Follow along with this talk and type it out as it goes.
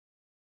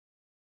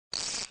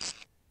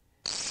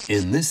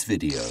In this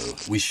video,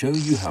 we show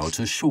you how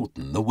to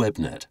shorten the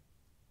Webnet.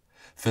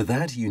 For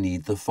that, you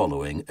need the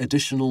following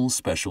additional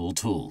special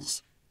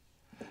tools: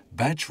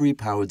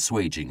 battery-powered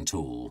swaging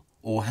tool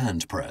or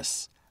hand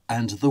press,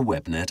 and the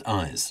Webnet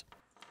eyes.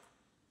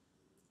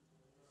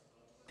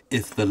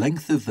 If the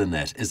length of the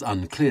net is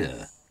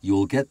unclear,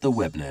 you'll get the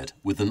Webnet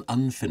with an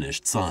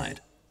unfinished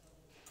side.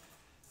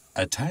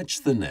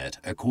 Attach the net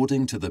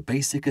according to the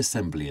basic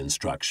assembly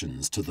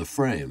instructions to the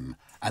frame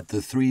at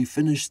the 3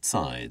 finished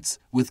sides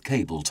with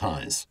cable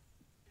ties.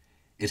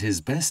 It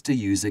is best to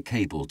use a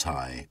cable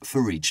tie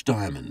for each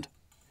diamond.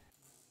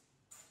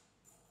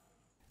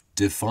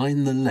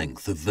 Define the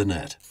length of the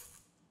net.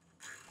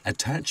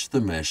 Attach the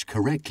mesh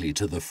correctly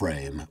to the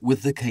frame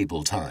with the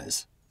cable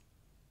ties.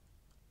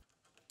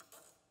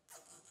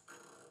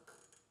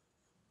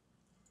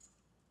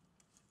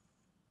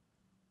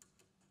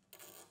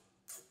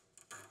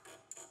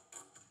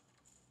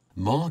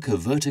 Mark a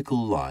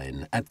vertical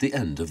line at the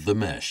end of the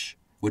mesh,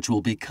 which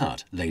will be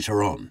cut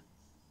later on.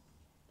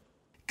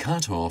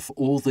 Cut off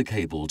all the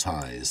cable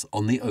ties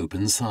on the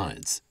open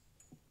sides.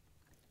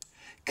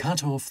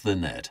 Cut off the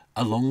net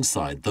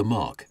alongside the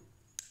mark.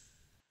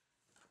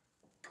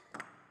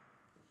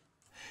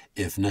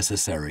 If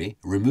necessary,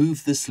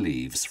 remove the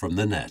sleeves from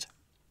the net.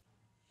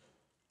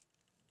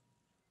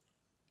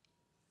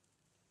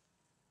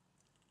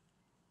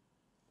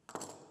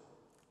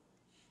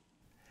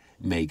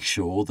 Make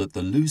sure that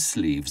the loose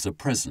sleeves are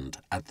present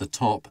at the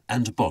top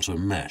and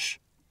bottom mesh.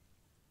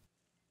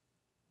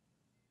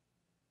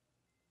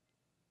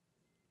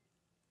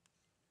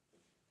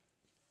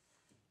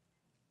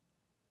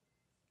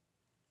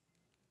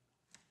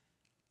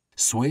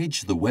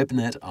 Swage the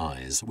Webnet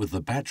eyes with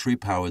the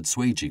battery-powered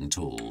swaging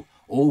tool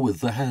or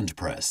with the hand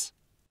press.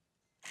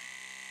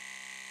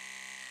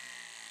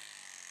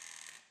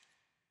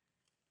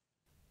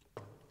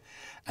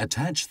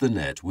 Attach the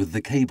net with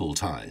the cable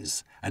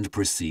ties and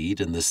proceed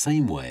in the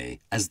same way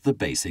as the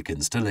basic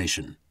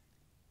installation.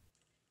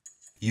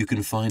 You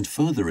can find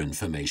further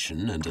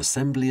information and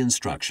assembly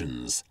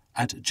instructions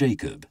at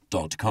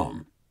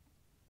jacob.com.